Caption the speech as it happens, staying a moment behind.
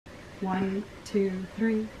1, 2,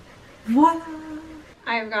 3. Voila!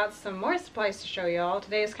 I've got some more supplies to show y'all.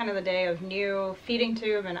 Today is kind of the day of new feeding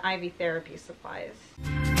tube and IV therapy supplies.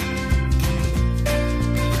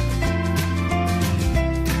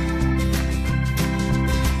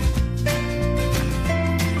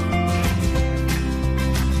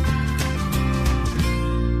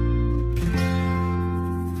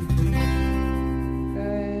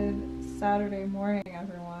 Good Saturday morning,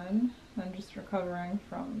 everyone. I'm just recovering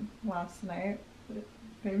from last night.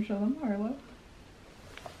 Babe, show them Harlow.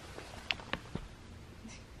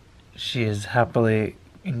 She is happily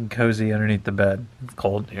and cozy underneath the bed. It's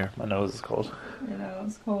cold here. My nose is cold. You know,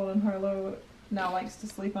 it's cold, and Harlow now likes to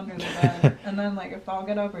sleep under the bed. And then, like, if I'll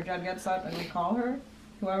get up or Jed gets up and we call her,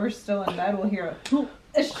 whoever's still in bed will hear a "Whoop"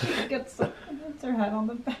 as she gets up and puts her head on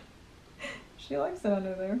the bed. She likes it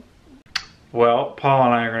under there. Well, Paul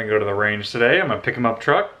and I are going to go to the range today. I'm going to pick him up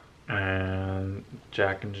truck, and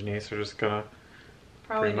Jack and Janice are just going to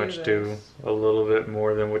pretty much do a little bit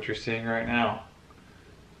more than what you're seeing right now.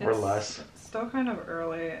 Or less. It's still kind of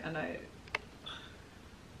early, and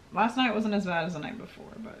last night wasn't as bad as the night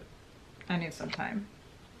before, but I need some time.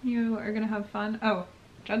 You are gonna have fun. Oh,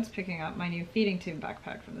 Jed's picking up my new feeding tube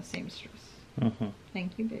backpack from the seamstress. Mm-hmm.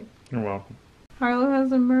 Thank you, babe. You're welcome. Harlow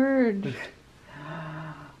has emerged.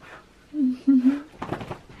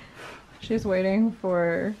 She's waiting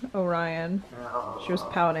for Orion. She was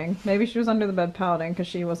pouting. Maybe she was under the bed pouting because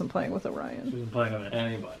she wasn't playing with Orion. She wasn't playing with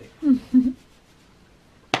anybody.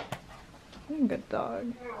 Good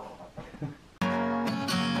dog.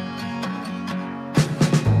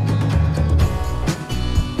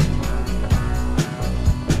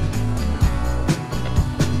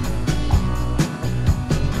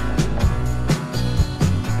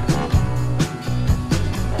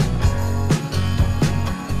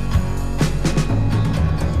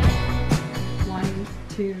 One,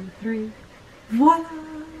 two, three. Voila!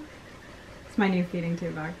 It's my new feeding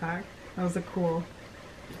tube backpack. That was a cool.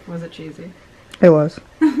 Was it cheesy? It was.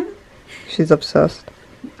 She's obsessed.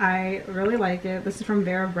 I really like it. This is from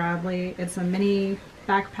Vera Bradley. It's a mini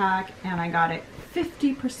backpack and I got it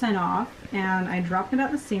 50% off and I dropped it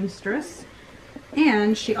at the seamstress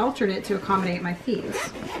and she altered it to accommodate my feeds.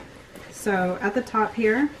 So at the top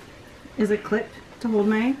here is a clip to hold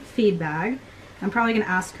my feed bag. I'm probably going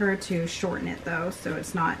to ask her to shorten it though so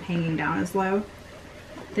it's not hanging down as low.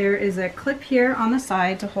 There is a clip here on the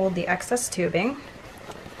side to hold the excess tubing.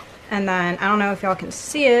 And then, I don't know if y'all can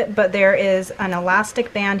see it, but there is an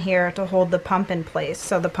elastic band here to hold the pump in place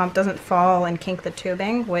so the pump doesn't fall and kink the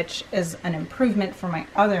tubing, which is an improvement for my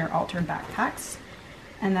other altered backpacks.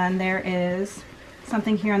 And then there is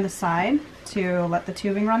something here on the side to let the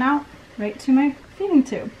tubing run out right to my feeding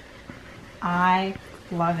tube. I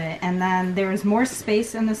love it. And then there's more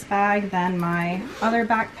space in this bag than my other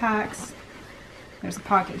backpacks. There's a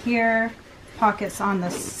pocket here, pockets on the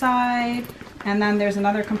side. And then there's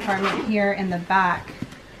another compartment here in the back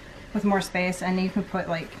with more space and you can put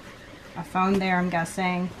like a phone there, I'm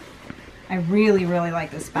guessing. I really, really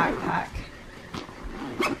like this backpack.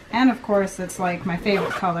 And of course it's like my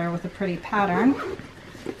favorite color with a pretty pattern.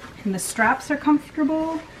 And the straps are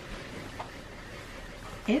comfortable.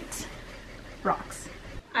 It rocks.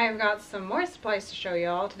 I've got some more supplies to show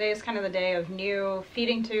y'all. Today is kind of the day of new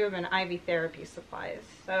feeding tube and IV therapy supplies.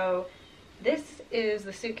 So this is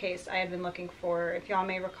the suitcase I had been looking for. If y'all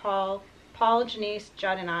may recall, Paul, Janice,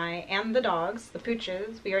 Judd, and I, and the dogs, the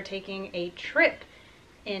pooches, we are taking a trip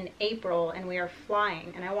in April and we are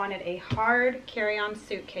flying. And I wanted a hard carry-on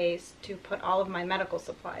suitcase to put all of my medical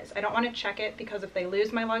supplies. I don't want to check it because if they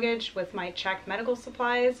lose my luggage with my checked medical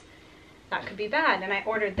supplies, that could be bad. And I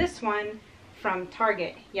ordered this one from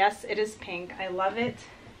Target. Yes, it is pink. I love it.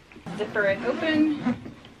 Zipper it open.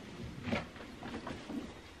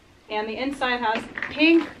 And the inside has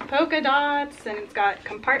pink polka dots and it's got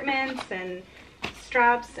compartments and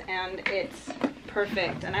straps and it's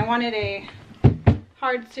perfect. And I wanted a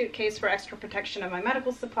hard suitcase for extra protection of my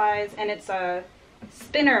medical supplies and it's a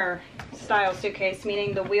spinner style suitcase,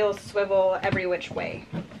 meaning the wheels swivel every which way.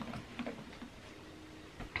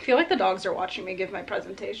 I feel like the dogs are watching me give my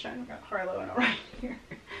presentation. I got Harlow and Orion here.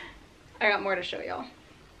 I got more to show y'all.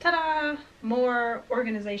 Ta-da! More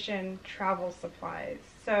organization travel supplies.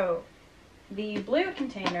 So the blue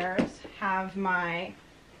containers have my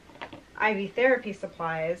IV therapy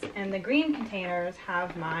supplies and the green containers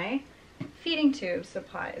have my feeding tube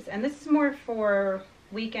supplies. And this is more for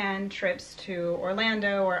weekend trips to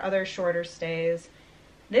Orlando or other shorter stays.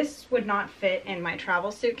 This would not fit in my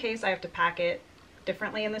travel suitcase. I have to pack it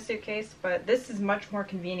differently in the suitcase, but this is much more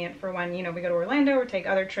convenient for when, you know, we go to Orlando or take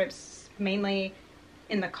other trips, mainly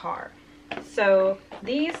in the car. So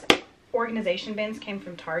these organization bins came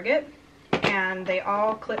from Target, and they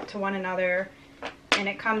all clip to one another, and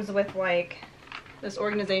it comes with like this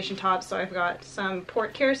organization top. So I've got some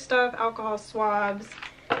port care stuff, alcohol swabs.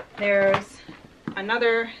 There's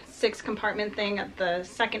another 6-compartment thing at the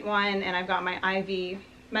second one, and I've got my IV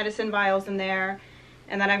medicine vials in there.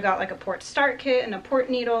 And then I've got like a port start kit and a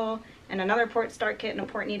port needle, and another port start kit and a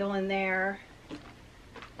port needle in there.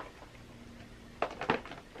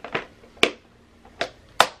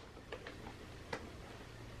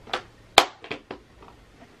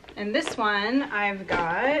 And this one, I've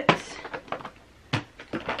got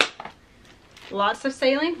lots of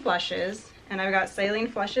saline flushes, and I've got saline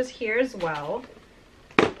flushes here as well.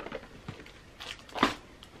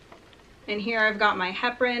 And here I've got my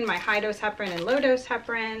heparin, my high-dose heparin and low-dose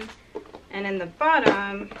heparin. And in the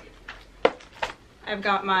bottom, I've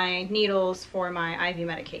got my needles for my IV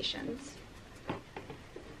medications.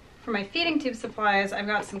 For my feeding tube supplies, I've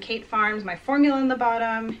got some Kate Farms, my formula in the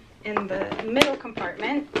bottom. In the middle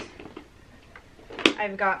compartment,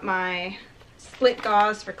 I've got my split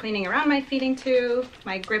gauze for cleaning around my feeding tube,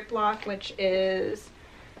 my grip lock, which is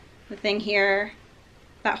the thing here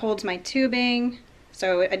that holds my tubing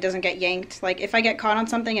so it doesn't get yanked. Like if I get caught on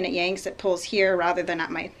something and it yanks, it pulls here rather than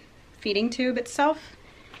at my feeding tube itself.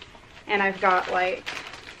 And I've got like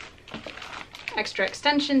extra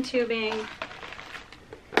extension tubing.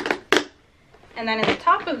 And then in the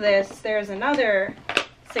top of this, there's another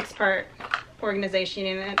 6-part organization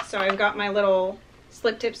unit. So I've got my little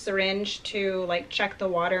slip tip syringe to like check the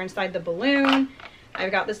water inside the balloon.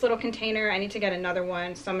 I've got this little container. I need to get another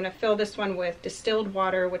one. So I'm going to fill this one with distilled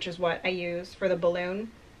water, which is what I use for the balloon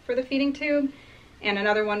for the feeding tube. And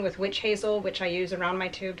another one with witch hazel, which I use around my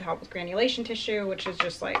tube to help with granulation tissue, which is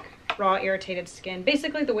just like raw irritated skin.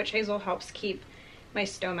 Basically the witch hazel helps keep my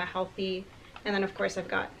stoma healthy. And then of course I've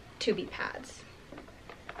got tubey pads.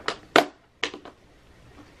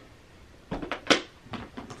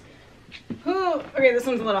 Ooh, okay, this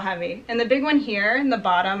one's a little heavy. And the big one here in the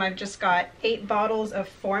bottom, I've just got 8 bottles of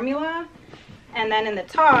formula. And then in the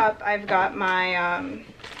top, I've got my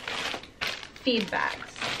feed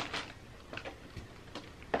bags.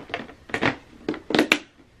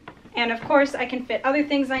 And of course, I can fit other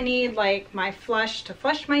things I need, like my flush to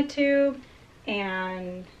flush my tube,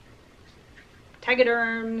 and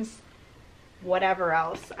tegaderms, whatever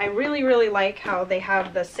else. I really, really like how they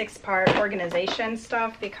have the 6-part organization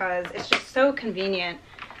stuff because it's just so convenient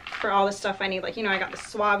for all the stuff I need. Like, you know, I got the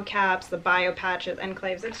swab caps, the bio patches,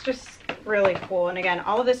 enclaves. It's just really cool. And again,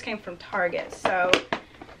 all of this came from Target. So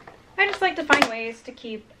I just like to find ways to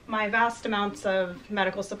keep my vast amounts of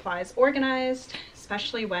medical supplies organized,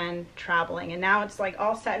 especially when traveling. And now it's like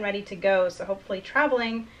all set and ready to go. So hopefully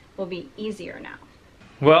traveling will be easier now.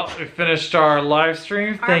 Well, we finished our live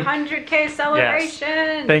stream. Our 100K celebration.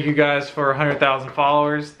 Yes. Thank you guys for 100,000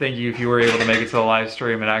 followers. Thank you if you were able to make it to the live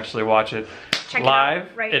stream and actually watch it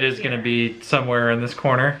live. It is going to be somewhere in this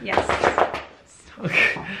corner. Yes.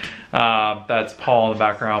 That's Paul in the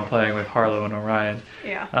background playing with Harlow and Orion.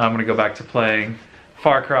 Yeah. I'm going to go back to playing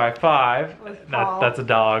Far Cry 5. That's a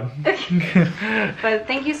dog. But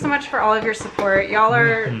thank you so much for all of your support. Y'all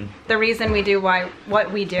are the reason we do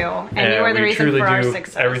what we do, and you are the reason for our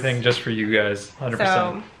success. Everything just for you guys, 100%.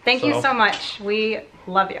 So thank you so much. We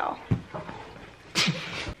love y'all.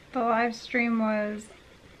 The live stream was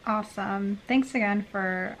awesome. Thanks again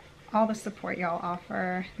for all the support y'all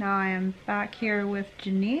offer. Now I am back here with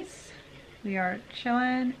Janice. We are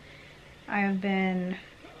chilling. I have been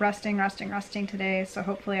resting today, so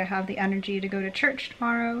hopefully I have the energy to go to church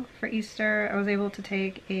tomorrow for Easter. I was able to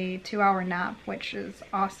take a 2-hour nap, which is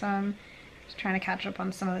awesome. Just trying to catch up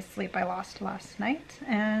on some of the sleep I lost last night,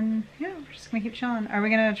 and yeah, we're just gonna keep chilling. Are we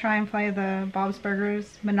gonna try and play the Bob's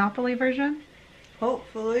Burgers Monopoly version?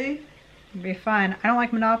 Hopefully. It'd be fun. I don't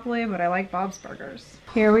like Monopoly, but I like Bob's Burgers.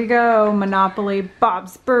 Here we go, Monopoly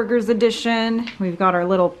Bob's Burgers edition. We've got our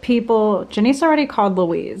little people. Janice already called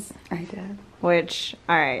Louise. I did. Which,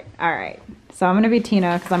 all right. So I'm gonna be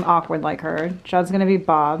Tina because I'm awkward like her. Judd's gonna be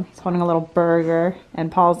Bob. He's holding a little burger.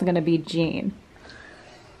 And Paul's gonna be Jean.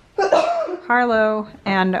 Harlow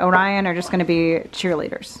and Orion are just gonna be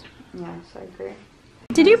cheerleaders. Yes, I agree.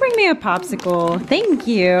 Did you bring me a popsicle? Thank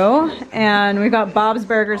you. And we've got Bob's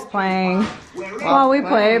Burgers playing while we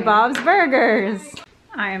play Bob's Burgers.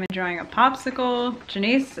 I am enjoying a popsicle.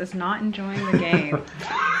 Janice is not enjoying the game.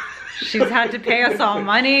 She's had to pay us all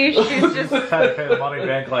money. She's just had to pay the money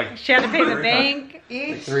bank like she had to pay the bank.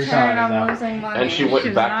 Each 3 turn times I'm now. losing money. And she went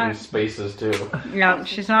She's back in not- spaces too. Yeah,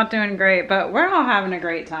 she's not doing great, but we're all having a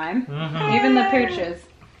great time. Even the pooches.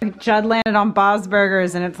 Judd landed on Bob's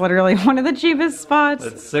Burgers and it's literally one of the cheapest spots.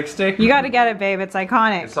 It's 60? You gotta get it, babe. It's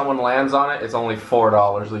iconic. If someone lands on it, it's only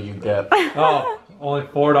 $4 that you get. Oh, only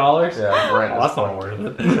 $4? Yeah, right. Oh, that's not worth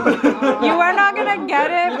it. You are not gonna get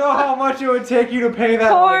You it know how much it would take you to pay that?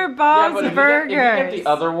 for like, Bob's but if Burgers. you get the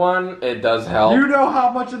other one, it does help. you know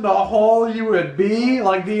how much in the hole you would be?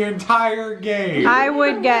 Like the entire game. I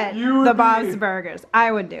would get You would the be- Bob's Burgers.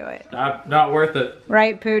 I would do it. Not worth it.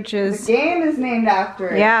 Right, The Pooches? game is named after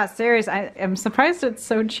it. Yeah, serious. I'm surprised it's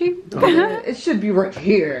so cheap. It should be right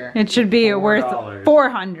here. It should be worth $4.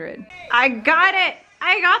 $400. I got it.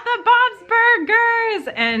 I got the Bob's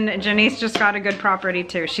Burgers. And Janice just got a good property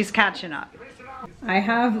too. She's catching up. I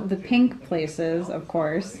have the pink places, of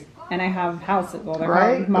course, and I have houses. Well, they're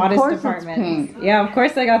Right? called Of modest course it's apartments. pink. Yeah, of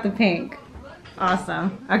course I got the pink.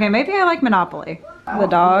 Awesome. Okay, maybe I like Monopoly. The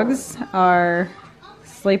dogs are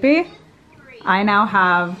sleepy. I now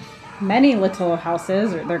have many little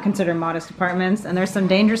houses, or they're considered modest apartments, and there's some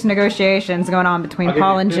dangerous negotiations going on between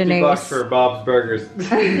Paul and Janice. for Bob's Burgers.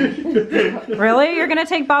 Really? You're gonna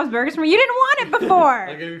take Bob's Burgers from me? You didn't want it before!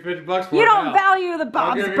 I'll give you 50 bucks for You it don't now. value the I'll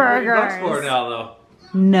Bob's give you 50 bucks for it Burgers. now, though.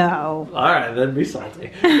 No. Alright, then be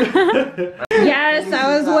salty. Yes,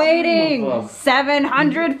 I was waiting.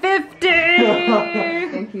 750. I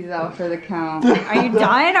think he's out for the count. Are you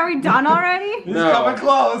done? Are we done already? He's No. coming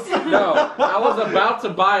close. No, I was about to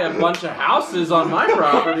buy a bunch of houses on my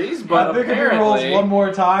properties, but I think if he rolls apparently... one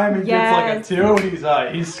more time and Yes. gets like a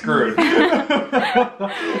 2, he's screwed.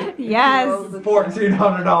 Yes.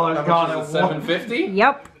 $1,400 gone at 750?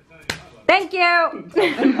 Yep. Thank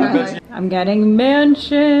you. I'm getting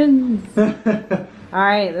mansions. All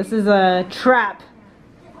right, this is a trap.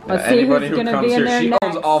 Let's see Anybody who's who gonna comes be in here, there she next.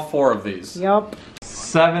 owns all 4 of these. Yep.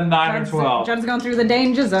 7, 9, or 12. Judd's going through the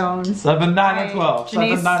danger zone. 7, 9, or 12.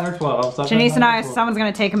 Janice- 7, 9, or 12. 7, Janice and 9, I, or 12. someone's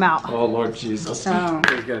gonna take him out. Oh Lord Jesus. Oh.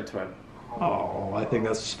 Please get a twin. Oh, I think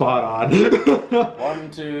that's spot on.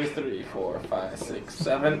 1, 2, 3, 4, 5, 6,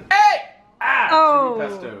 7, 8! Ah! Oh.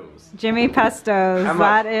 Jimmy Pestos. Jimmy Pestos. How much?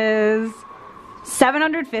 That is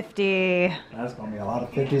 750. That's gonna be a lot of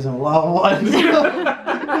 50s and a lot of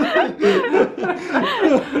 1s.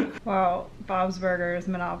 Well, Bob's Burgers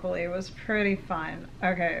Monopoly was pretty fun.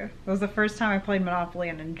 Okay, it was the first time I played Monopoly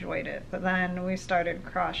and enjoyed it, but then we started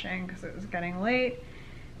crashing because it was getting late,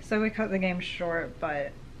 so we cut the game short,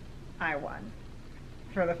 but I won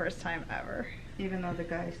for the first time ever. Even though the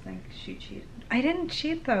guys think she cheated. I didn't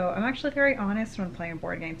cheat though. I'm actually very honest when playing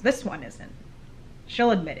board games. This one isn't. She'll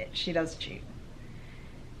admit it. She does cheat.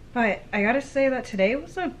 But I gotta say that today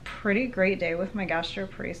was a pretty great day with my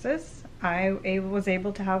gastroparesis. I was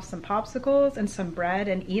able to have some popsicles and some bread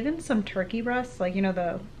and even some turkey breasts, like, you know,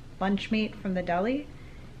 the lunch meat from the deli.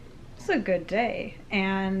 It's a good day.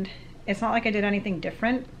 And it's not like I did anything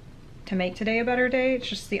different to make today a better day. It's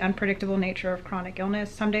just the unpredictable nature of chronic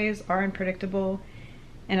illness. Some days are unpredictable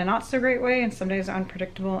in a not so great way, and some days are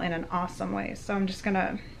unpredictable in an awesome way. So I'm just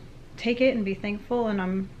gonna take it and be thankful, and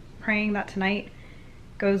I'm praying that tonight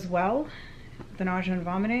goes well, the nausea and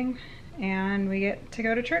vomiting, and we get to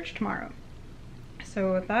go to church tomorrow.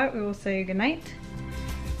 So with that, we will say goodnight,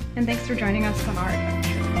 and thanks for joining us on our adventure.